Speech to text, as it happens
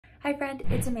Hi friend,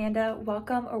 it's Amanda.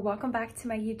 Welcome back to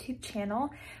my YouTube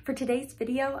channel. For today's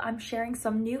video, I'm sharing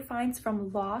some new finds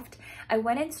from LOFT. I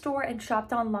went in store and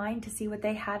shopped online to see what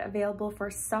they had available for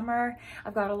summer.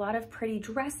 I've got a lot of pretty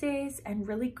dresses and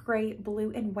really great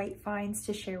blue and white finds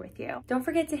to share with you. Don't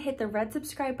forget to hit the red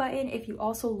subscribe button if you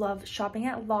also love shopping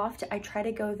at LOFT. I try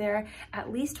to go there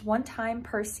at least one time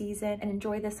per season and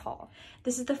enjoy this haul.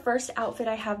 This is the first outfit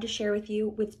I have to share with you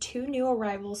with two new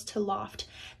arrivals to LOFT.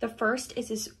 The first is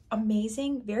this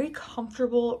amazing, very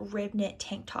comfortable rib knit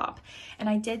tank top. And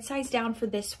I did size down for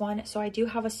this one, so I do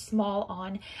have a small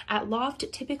on. At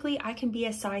LOFT, typically I can be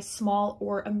a size small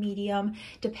or a medium,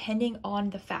 depending on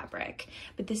the fabric.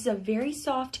 But this is a very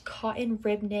soft cotton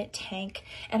rib knit tank,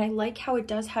 and I like how it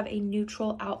does have a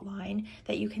neutral outline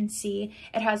that you can see.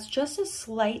 It has just a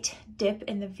slight dip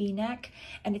in the V-neck,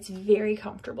 and it's very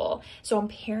comfortable. So I'm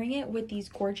pairing it with these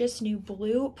gorgeous new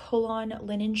blue pull-on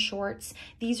linen shorts.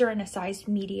 These are in a size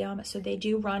medium, so they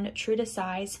do run true to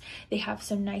size. They have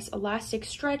some nice elastic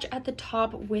stretch at the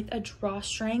top with a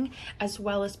drawstring as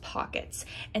well as pockets.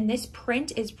 And this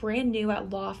print is brand new at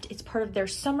LOFT. It's part of their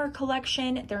summer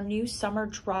collection, their new summer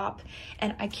drop,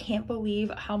 and I can't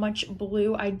believe how much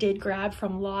blue I did grab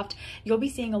from LOFT. You'll be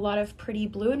seeing a lot of pretty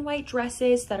blue and white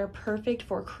dresses that are perfect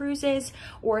for cruises,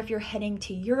 or if you're heading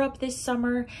to Europe this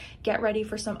summer, get ready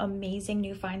for some amazing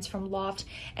new finds from LOFT.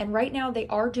 And right now they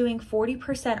are doing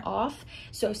 40% off,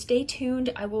 so stay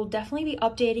tuned. I will definitely be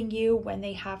updating you when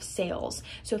they have sales.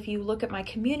 So if you look at my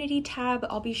community tab,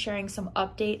 I'll be sharing some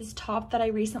updates. Top that I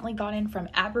recently got in from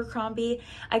Abercrombie.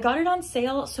 I got it on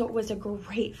sale, so it was a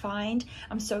great find.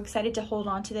 I'm so excited to hold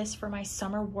on to this for my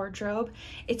summer wardrobe.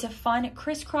 It's a fun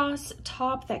crisscross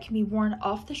top that can be worn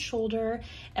off the shoulder,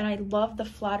 and I love the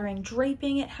flattering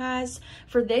draping it has.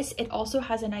 For this, it also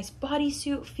has a nice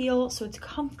bodysuit feel, so it's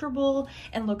comfortable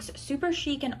and looks super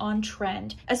chic and on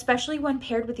trend, especially when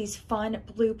paired with these fun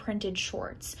blue printed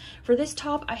shorts. For this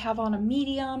top, I have on a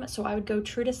medium, so I would go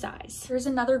true to size. Here's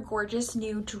another gorgeous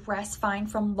new dress find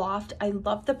from LOFT. I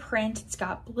love the print. It's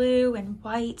got blue and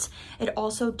white. It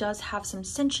also does have some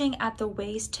cinching at the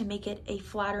waist to make it a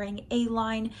flattering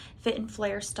A-line fit and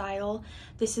flare style.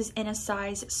 This is in a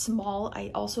size small.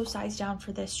 I also sized down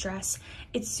for this dress.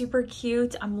 It's super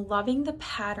cute. I'm loving the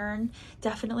pattern.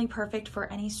 Definitely perfect for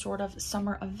any sort of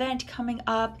summer event coming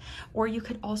up, or you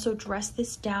could also dress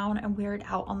this down and wear it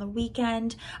out on the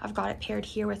weekend. I've got it paired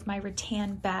here with my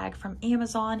rattan bag from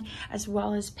Amazon, as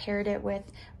well as paired it with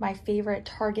my favorite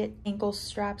Target ankle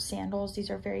strap sandals.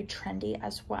 These are very trendy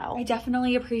as well. I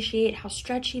definitely appreciate how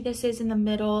stretchy this is in the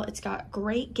middle. It's got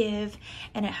great give,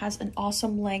 and it has an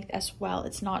awesome length as well.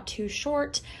 It's not too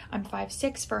short. I'm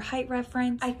 5'6" for height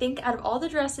reference. I think out of all the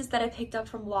dresses that I picked up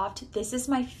from LOFT, this is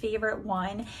my favorite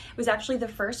one. It was actually the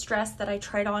first dress that I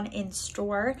tried on in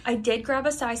store. I did grab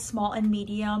a size small and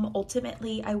medium.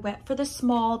 Ultimately, I went for the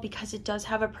small because it does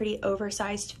have a pretty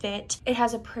oversized fit. It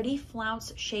has a pretty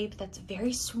flounce shape that's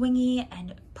very swingy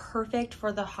and perfect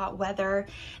for the hot weather.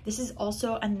 This is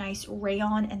also a nice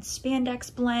rayon and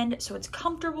spandex blend, so it's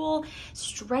comfortable,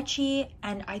 stretchy,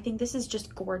 and I think this is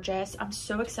just gorgeous. I'm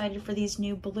so excited for these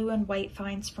new blue and white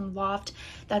finds from LOFT.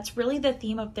 That's really the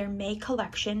theme of their May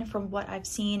collection from what I've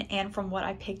seen and from what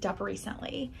I picked up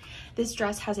recently. This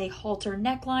dress has a halter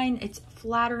neckline. It's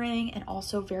flattering and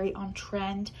also very on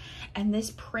trend, and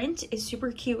this print is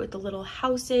super cute with the little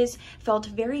houses. Felt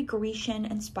very Grecian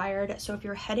inspired, so if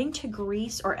you're heading to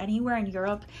Greece or anywhere in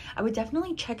Europe, I would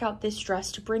definitely check out this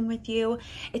dress to bring with you.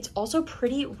 It's also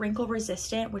pretty wrinkle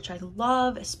resistant, which I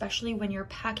love, especially when you're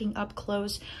packing up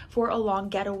clothes for a long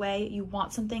getaway. You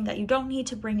want something that you don't need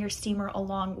to bring your steamer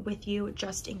along with you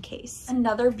just in case.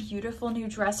 Another beautiful new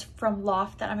dress from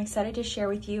LOFT that I'm excited to share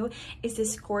with you is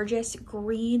this gorgeous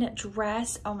green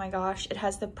dress. Oh my gosh, it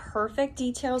has the perfect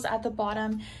details at the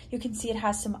bottom. You can see it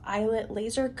has some eyelet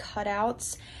laser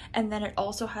cutouts, and then it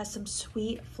also has some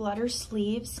sweet flutter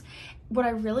sleeves. What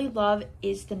I really love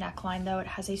is the neckline though. It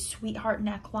has a sweetheart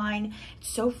neckline. It's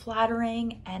so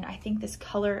flattering, and I think this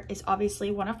color is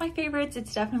obviously one of my favorites.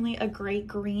 It's definitely a great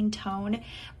green tone,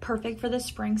 perfect for the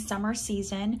spring summer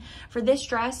season. For this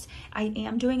dress, I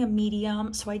am doing a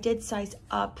medium, so I did size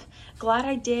up. Glad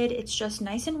I did. It's just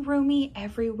nice and roomy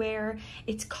everywhere.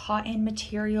 It's cotton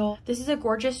material. This is a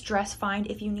gorgeous dress find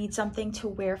if you need something to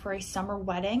wear for a summer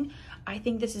wedding. I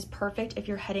think this is perfect if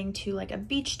you're heading to like a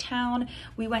beach town.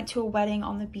 We went to a wedding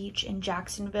on the beach in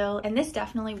Jacksonville, and this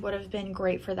definitely would have been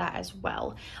great for that as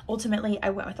well. Ultimately, I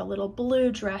went with a little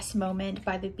blue dress moment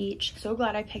by the beach. So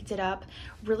glad I picked it up.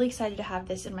 Really excited to have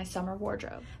this in my summer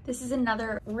wardrobe. This is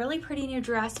another really pretty new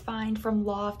dress find from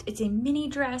Loft. It's a mini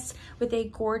dress with a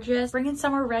gorgeous spring and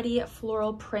summer ready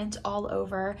floral print all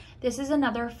over. This is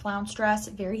another flounce dress,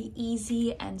 very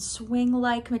easy and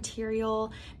swing-like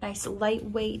material, nice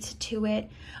lightweight to it.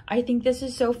 I think this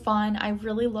is so fun. I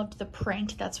really loved the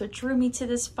print. That's what drew me to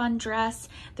this fun dress.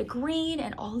 The green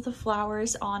and all of the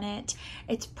flowers on it.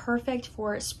 It's perfect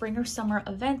for spring or summer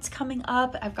events coming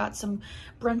up. I've got some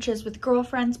brunches with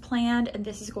girlfriends planned, and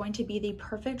this is going to be the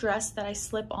perfect dress that I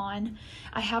slip on.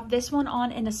 I have this one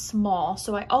on in a small,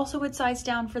 so I also would size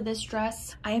down for this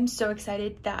dress. I am so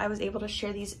excited that I was able to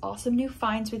share these awesome new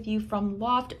finds with you from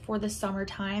Loft for the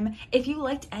summertime. If you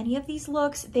liked any of these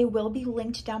looks, they will be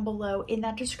linked down below in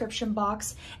that description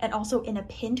box and also in a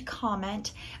pinned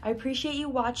comment. I appreciate you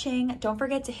watching. Don't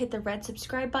forget to hit the red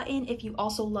subscribe button if you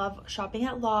also love shopping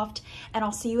at Loft, and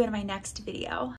I'll see you in my next video.